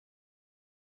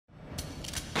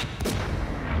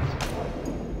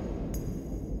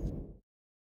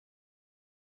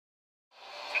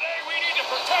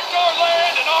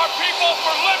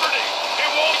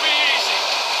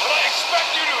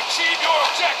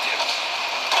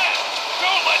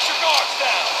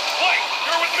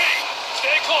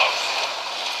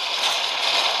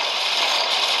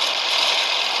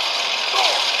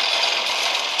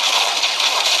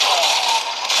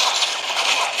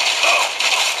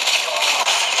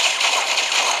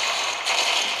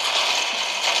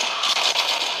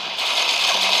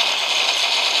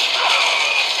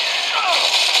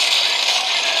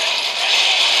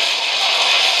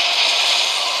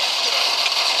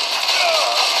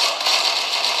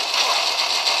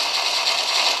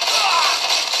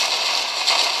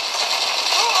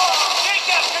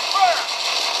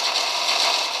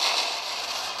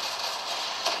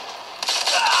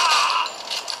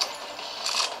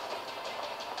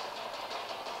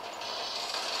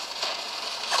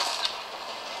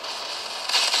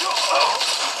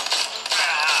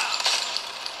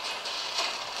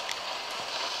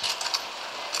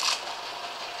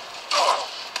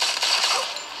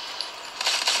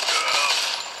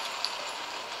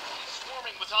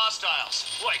hostiles.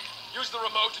 Blake, use the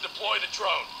remote to deploy the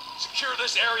drone. Secure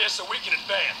this area so we can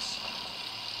advance.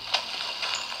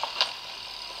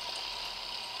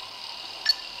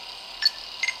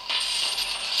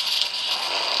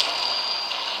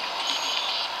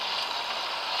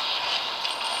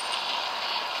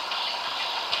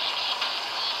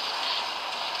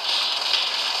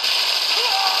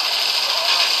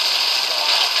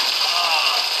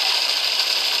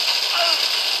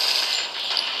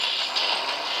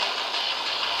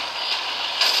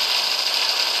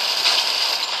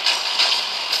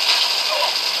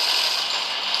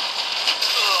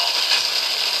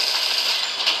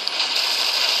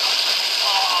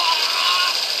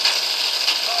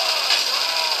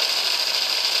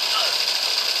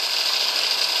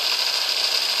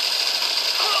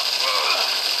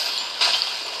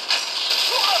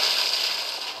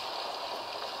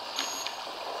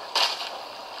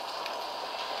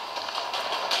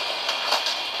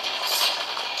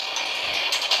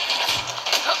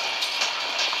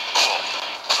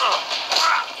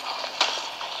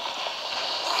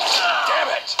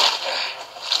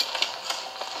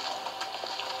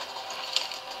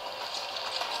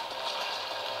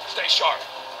 Stay sharp.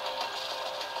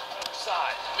 Other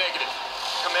side. Negative.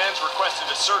 Command's requested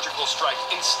a surgical strike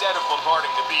instead of bombarding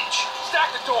the beach.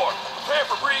 Stack the door, prepare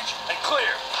for breach, and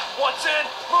clear. Once in,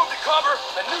 move the cover,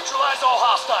 and neutralize all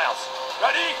hostiles.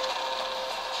 Ready?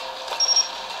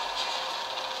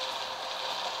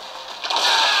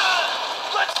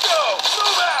 Let's go!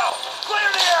 Move out!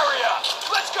 Clear the area!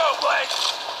 Let's go, Blake!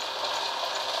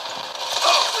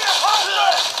 Oh, we have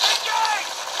hostiles!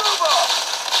 Engage! Move up!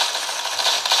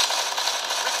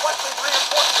 Requesting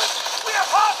reinforcements! We have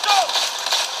hostiles!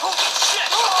 Holy shit!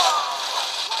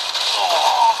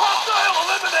 Hostile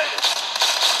eliminated!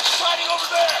 Fighting over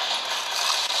there!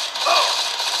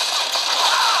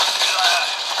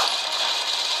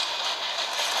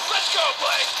 Let's go,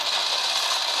 Blake!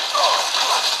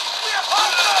 We have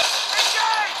hostiles!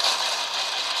 Engage!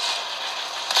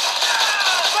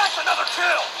 That's another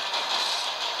kill!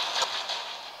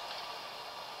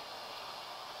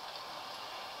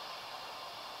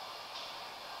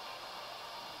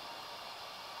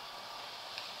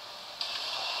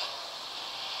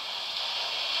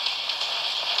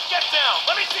 Get down!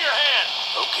 Let me see your hand!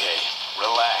 Okay,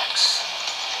 relax.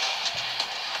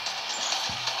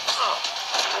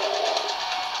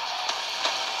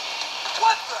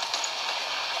 What the?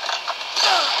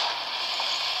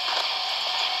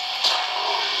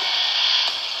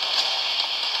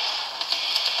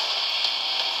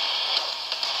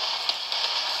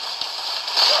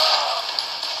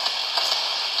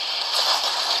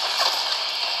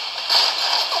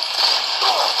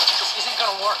 This isn't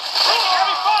gonna work. Taking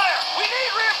heavy fire! We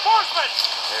need reinforcements!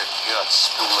 Their guts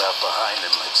spool out behind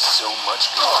them like so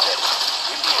much confetti.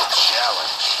 Give me a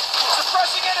challenge.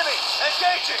 Suppressing enemy!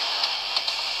 Engaging!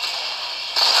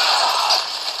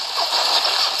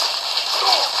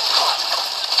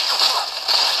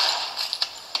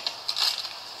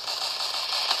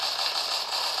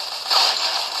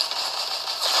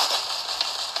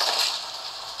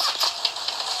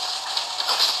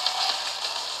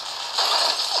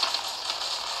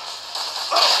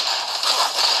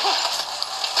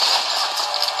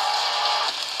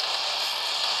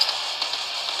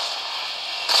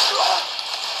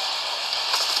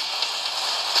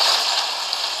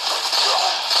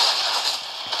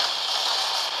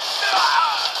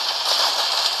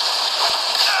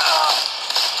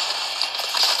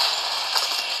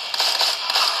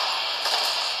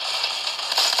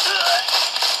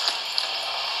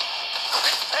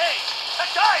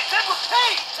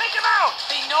 Take him out!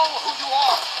 They know who you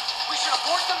are. We should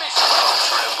abort the mission. Don't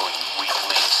tremble, you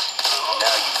weaklings.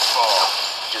 Now you fall,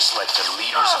 just like the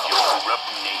leaders of your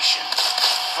corrupt nation.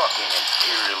 Fucking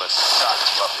imperialist sock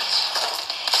puppets.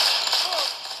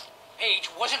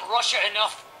 Paige, wasn't Russia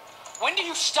enough? When do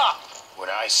you stop? When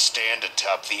I stand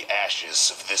atop the ashes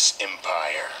of this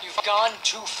empire. You've gone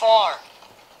too far.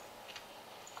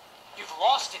 You've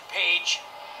lost it, Paige.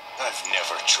 I've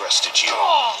never trusted you.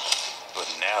 Oh! But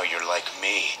now you're like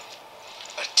me.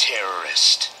 A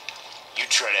terrorist. You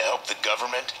try to help the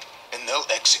government, and they'll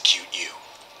execute you.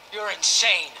 You're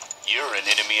insane. You're an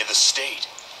enemy of the state.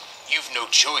 You've no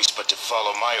choice but to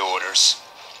follow my orders.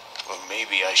 Or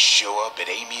maybe I show up at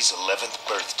Amy's 11th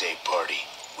birthday party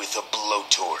with a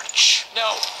blowtorch.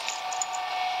 No.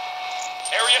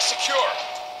 Area secure.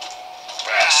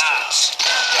 Bastards.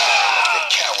 The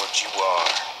coward you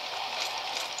are.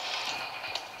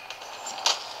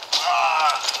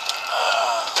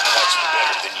 That's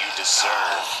better than you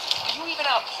deserve. Do you even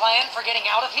have a plan for getting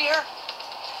out of here?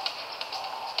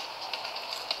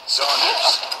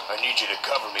 Saunders, I need you to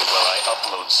cover me while I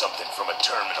upload something from a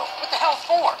terminal. What the hell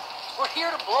for? We're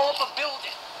here to blow up a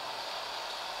building.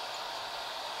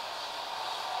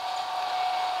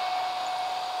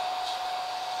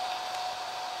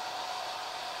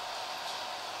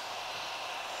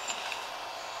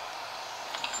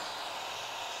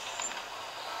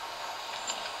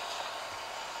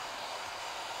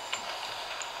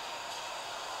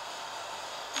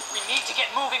 We need to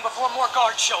get moving before more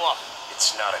guards show up.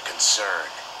 It's not a concern.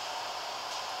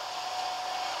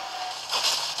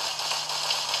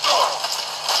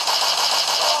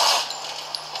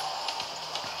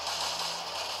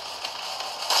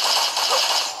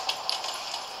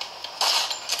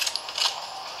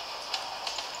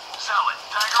 Salad,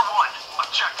 Dagger 1.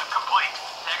 Objective complete.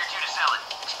 Dagger 2 to Salad.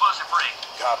 Explosive break.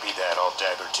 Copy that, all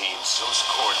Dagger teams. Those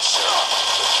cords serve,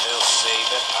 but they'll say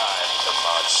that I'm the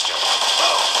monster.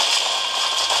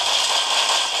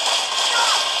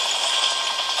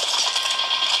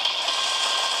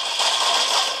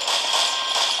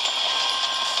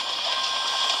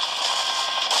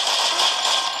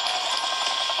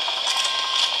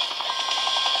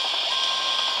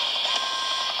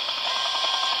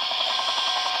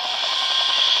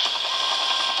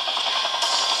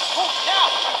 Move now!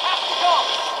 We have to go!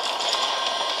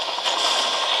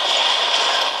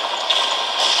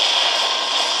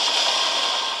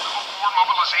 Level 4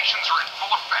 mobilizations are in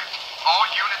full effect. All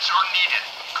units are needed.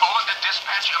 Call into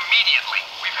dispatch immediately.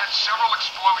 We've had several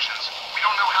explosions. We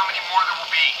don't know how many more there will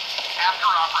be. After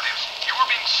operatives, you are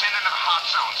being sent into the hot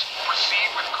zones. Proceed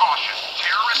with caution.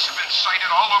 Terrorists have been sighted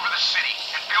all over the city,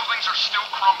 and buildings are still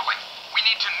crumbling. We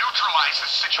need to neutralize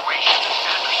this situation.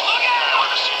 Look out!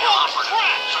 You're the senior operative,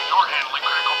 so you're handling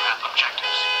critical path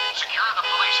objectives. Secure the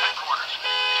police headquarters.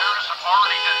 Terrorists have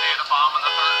already detonated the bomb on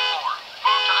the 3rd floor.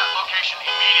 Move to that location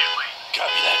immediately.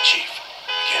 Copy that, Chief.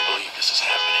 I can't believe this is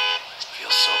happening. It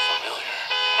feels so familiar.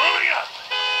 Moving up!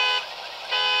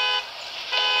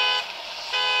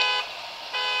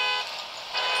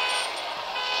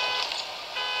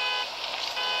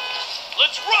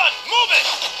 Let's run! Move it!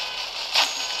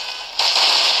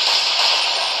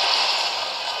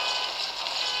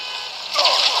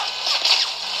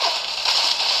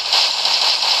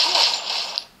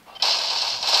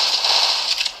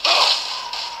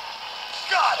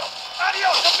 Got him!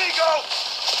 Adios, amigo!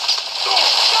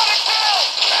 Got a kill!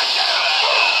 Man down!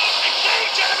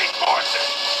 Engage enemy forces!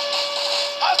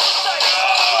 Out of sight!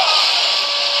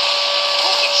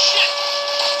 Holy shit!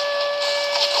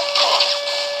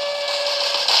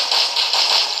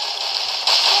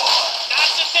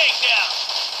 That's a takedown!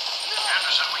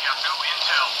 Anderson, we have new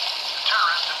intel. The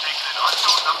terrorists have taken an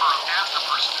unknown number of AFTA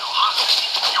personnel hostage.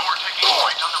 You're taking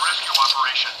point on the rescue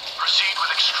operation. Proceed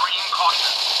with extreme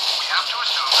caution. We have to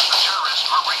assume that the terrorists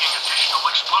are bringing additional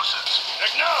explosives.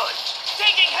 Acknowledged!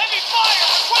 Taking heavy fire!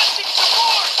 Requesting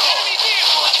support! Enemy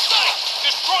vehicle in sight!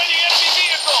 Destroy the enemy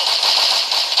vehicle!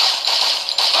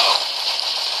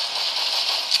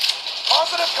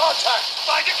 Positive contact!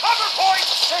 Find a cover point!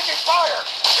 Taking fire!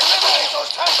 Eliminate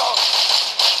those tangos!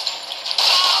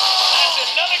 That's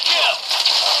another kill!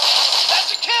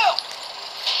 That's a kill!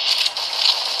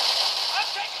 I'm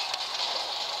taking...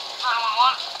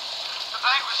 911. The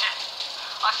bank was hit.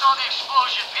 I saw the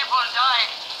explosion. People are dying.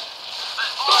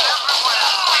 There's blood everywhere.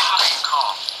 Please remain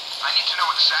calm. I need to know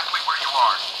exactly where you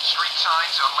are. Street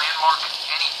signs, a landmark,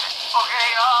 anything. Okay,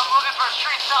 I'm looking for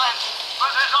street signs,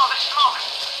 but there's all this smoke.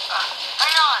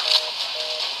 Hang on.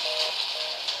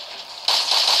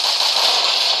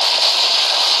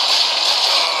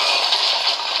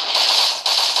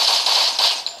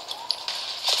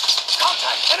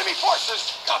 Contact! Enemy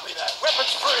forces! Copy that.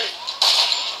 Weapons free!